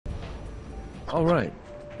All right.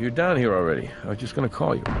 You're down here already. I was just going to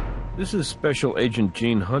call you. This is Special Agent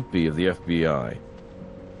Gene Huntby of the FBI.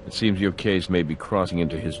 It seems your case may be crossing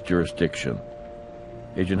into his jurisdiction.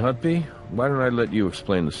 Agent Huntby, why don't I let you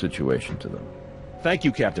explain the situation to them? Thank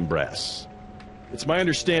you, Captain Brass. It's my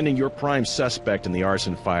understanding your prime suspect in the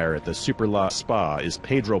arson fire at the Super La Spa is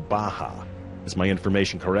Pedro Baja. Is my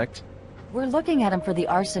information correct? We're looking at him for the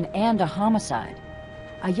arson and a homicide.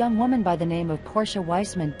 A young woman by the name of Portia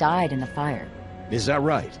Weissman died in the fire. Is that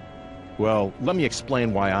right? Well, let me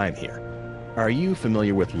explain why I'm here. Are you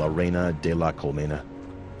familiar with La Reina de la Colmena?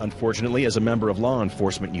 Unfortunately, as a member of law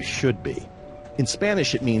enforcement, you should be. In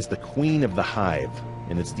Spanish, it means the Queen of the Hive,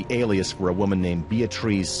 and it's the alias for a woman named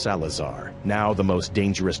Beatriz Salazar, now the most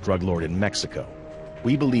dangerous drug lord in Mexico.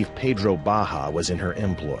 We believe Pedro Baja was in her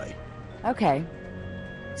employ. Okay.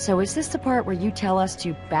 So is this the part where you tell us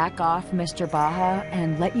to back off Mr. Baja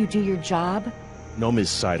and let you do your job? No, Ms.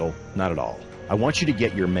 Seidel, not at all. I want you to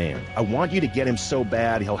get your man. I want you to get him so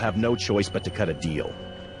bad he'll have no choice but to cut a deal.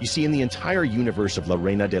 You see, in the entire universe of La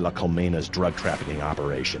Reina de la Colmena's drug trafficking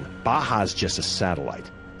operation, Baja's just a satellite,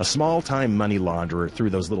 a small-time money launderer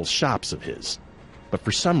through those little shops of his. But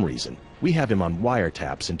for some reason, we have him on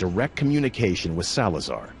wiretaps in direct communication with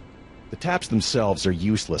Salazar. The taps themselves are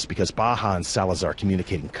useless because Baja and Salazar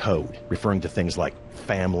communicate in code, referring to things like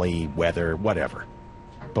family, weather, whatever.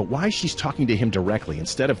 But why she's talking to him directly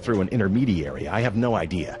instead of through an intermediary, I have no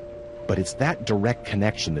idea. But it's that direct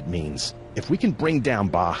connection that means, if we can bring down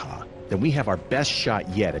Baja, then we have our best shot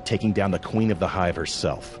yet at taking down the Queen of the Hive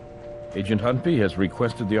herself. Agent Huntby has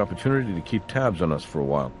requested the opportunity to keep tabs on us for a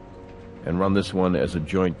while, and run this one as a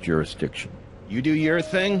joint jurisdiction. You do your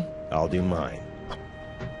thing, I'll do mine.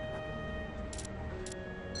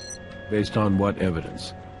 Based on what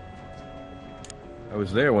evidence? I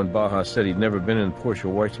was there when Baja said he'd never been in Portia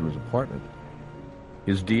Weissman's apartment.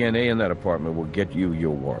 His DNA in that apartment will get you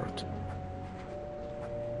your warrant.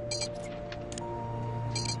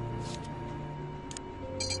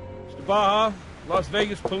 Mr. Baja, Las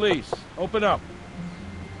Vegas Police, open up.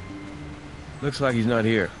 Looks like he's not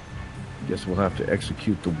here. Guess we'll have to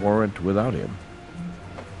execute the warrant without him.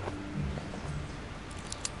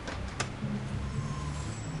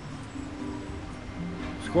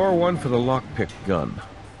 Score 1 for the lockpick gun.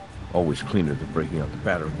 Always cleaner than breaking out the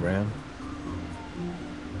battering ram.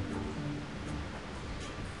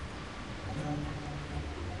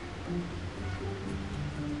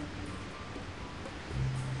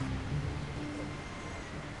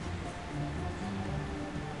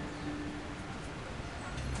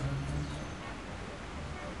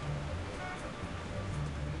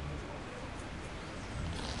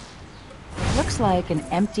 Looks like an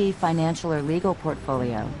empty financial or legal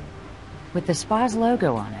portfolio with the spa's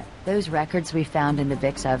logo on it. Those records we found in the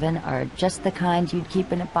Vic's oven are just the kind you'd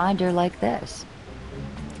keep in a binder like this.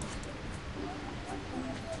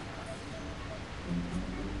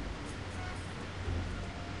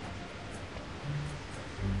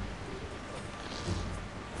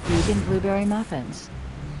 Vegan blueberry muffins.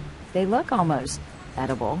 They look almost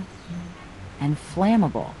edible and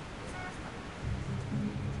flammable.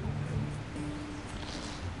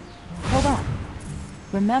 Hold on.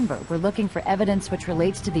 Remember, we're looking for evidence which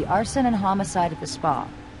relates to the arson and homicide at the spa,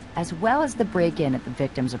 as well as the break-in at the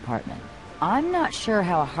victim's apartment. I'm not sure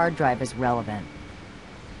how a hard drive is relevant.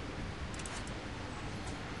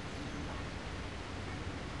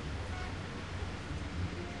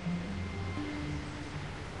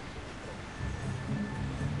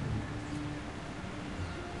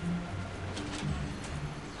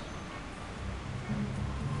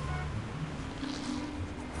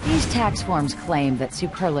 These tax forms claim that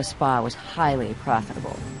Superla Spa was highly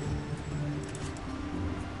profitable.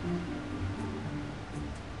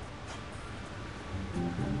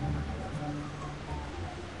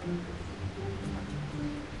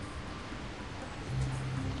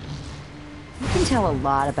 You can tell a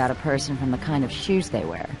lot about a person from the kind of shoes they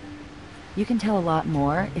wear. You can tell a lot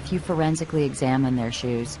more if you forensically examine their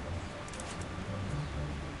shoes.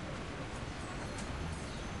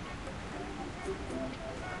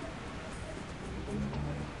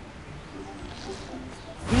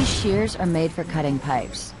 These shears are made for cutting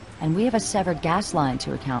pipes, and we have a severed gas line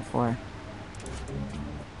to account for.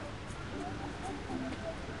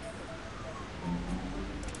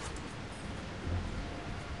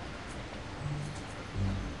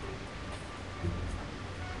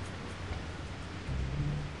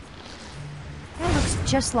 That looks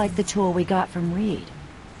just like the tool we got from Reed.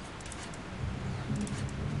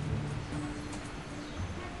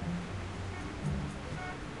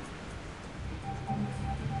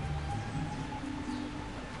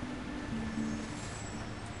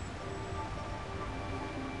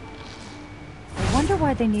 wonder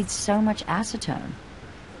why they need so much acetone.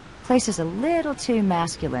 Place is a little too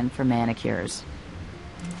masculine for manicures.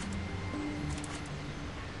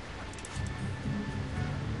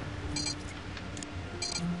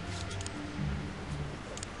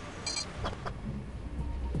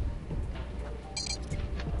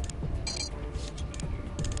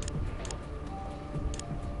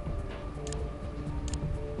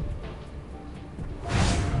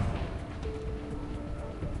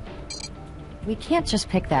 We can't just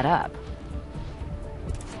pick that up.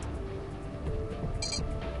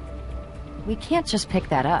 We can't just pick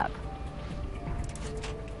that up.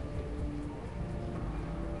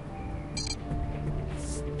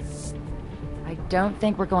 I don't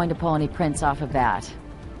think we're going to pull any prints off of that.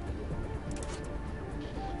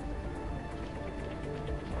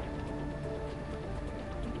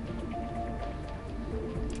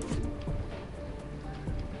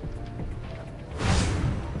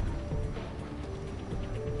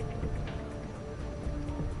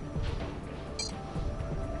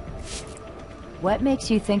 What makes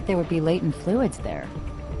you think there would be latent fluids there?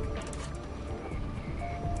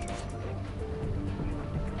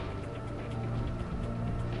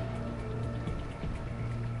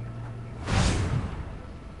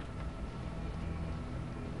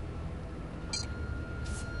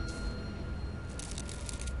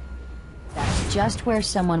 That's just where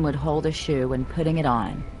someone would hold a shoe when putting it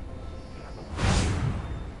on.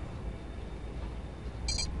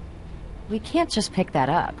 We can't just pick that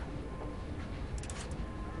up.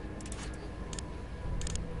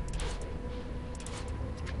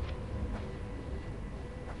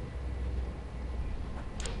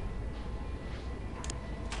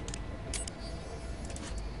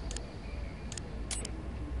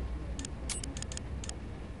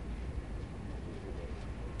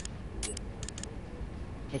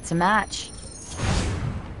 It's a match.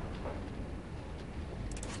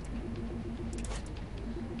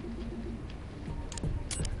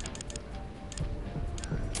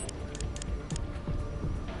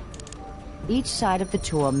 Each side of the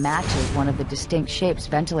tool matches one of the distinct shapes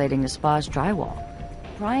ventilating the spa's drywall.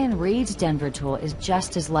 Brian Reed's Denver tool is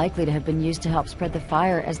just as likely to have been used to help spread the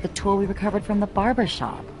fire as the tool we recovered from the barber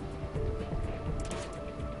shop.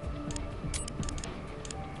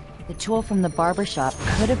 The tool from the barber shop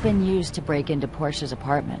could have been used to break into Portia's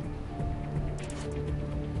apartment.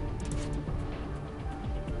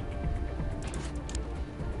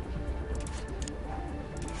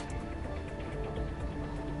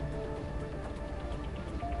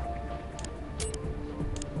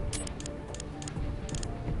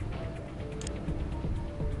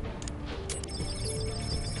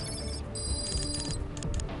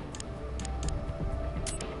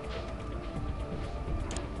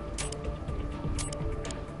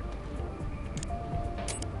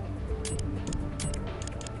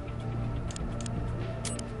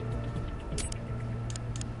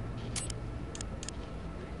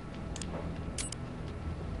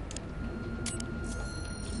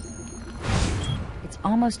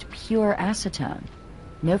 Almost pure acetone.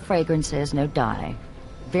 No fragrances, no dye.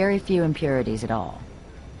 Very few impurities at all.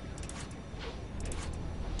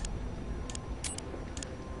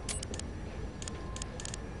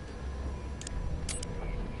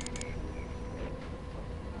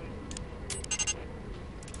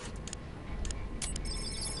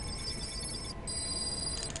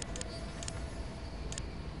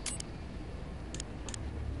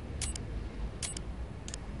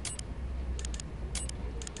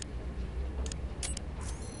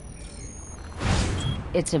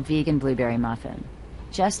 It's a vegan blueberry muffin,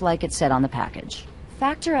 just like it said on the package.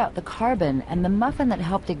 Factor out the carbon, and the muffin that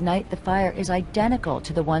helped ignite the fire is identical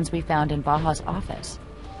to the ones we found in Baja's office.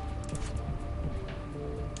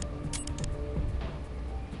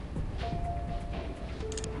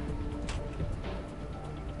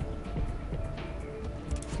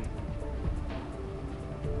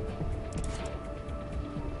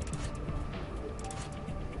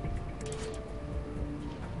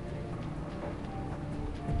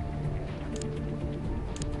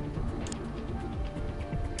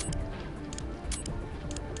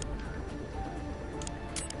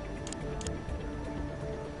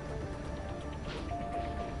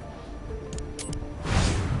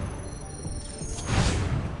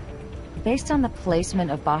 Based on the placement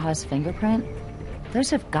of Baja's fingerprint,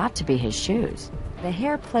 those have got to be his shoes. The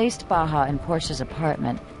hair placed Baja in Portia's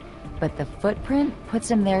apartment, but the footprint puts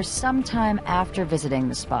him there sometime after visiting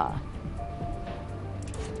the spa.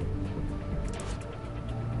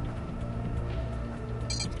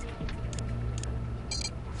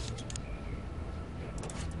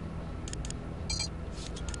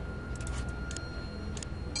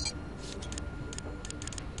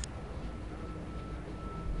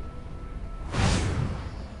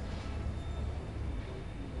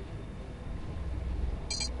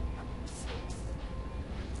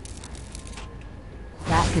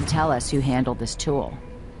 could tell us who handled this tool.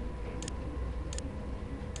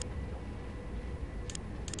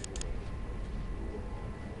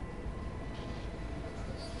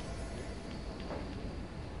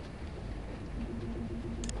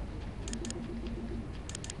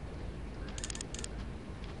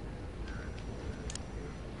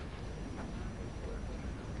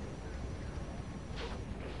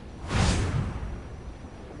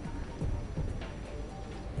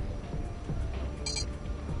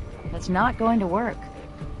 It's not going to work.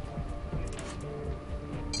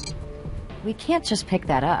 We can't just pick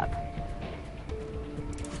that up.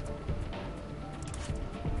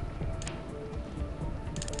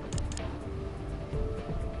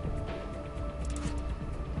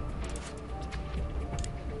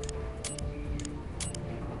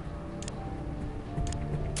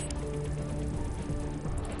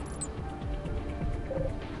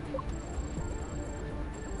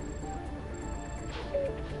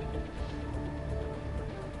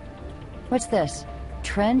 What's this?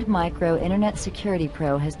 Trend Micro Internet Security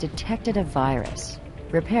Pro has detected a virus.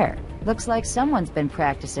 Repair. Looks like someone's been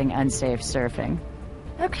practicing unsafe surfing.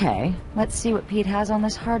 Okay, let's see what Pete has on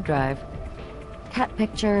this hard drive. Cat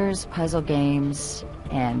pictures, puzzle games,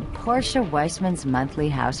 and Portia Weissman's monthly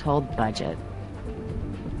household budget.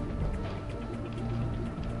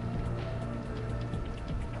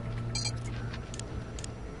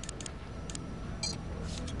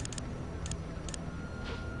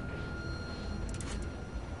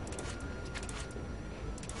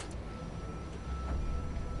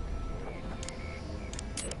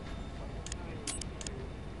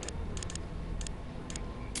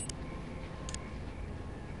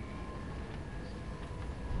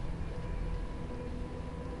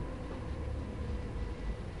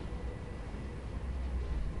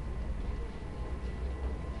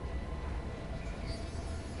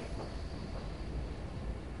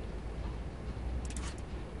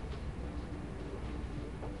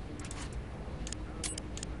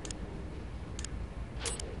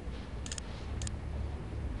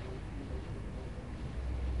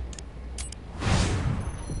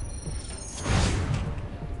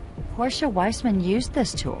 Portia Weissman used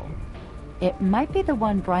this tool. It might be the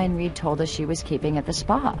one Brian Reed told us she was keeping at the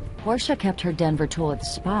spa. Portia kept her Denver tool at the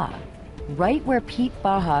spa, right where Pete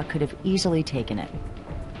Baja could have easily taken it.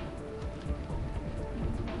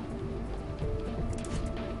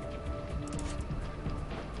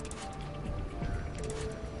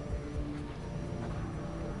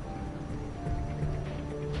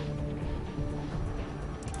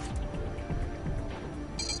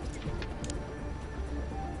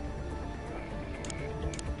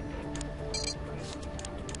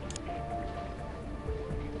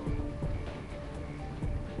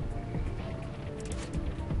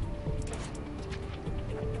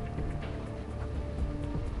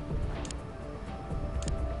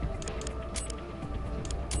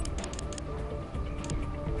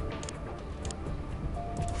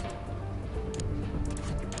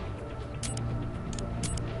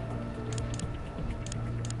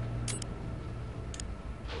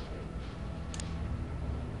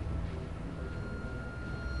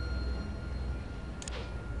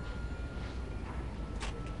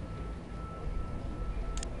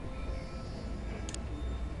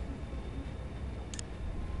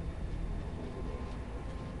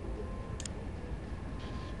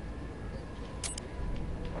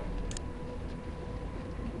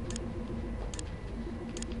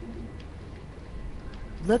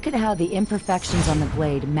 Look at how the imperfections on the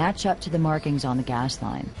blade match up to the markings on the gas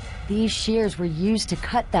line. These shears were used to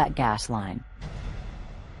cut that gas line.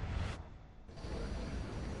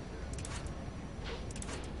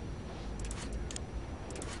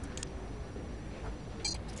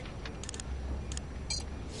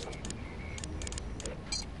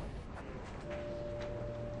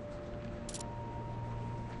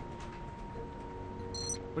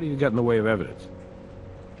 What do you got in the way of evidence?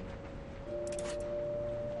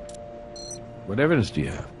 What evidence do you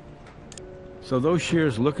have? So those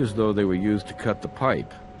shears look as though they were used to cut the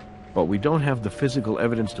pipe, but we don't have the physical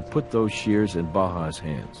evidence to put those shears in Baja's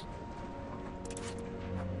hands.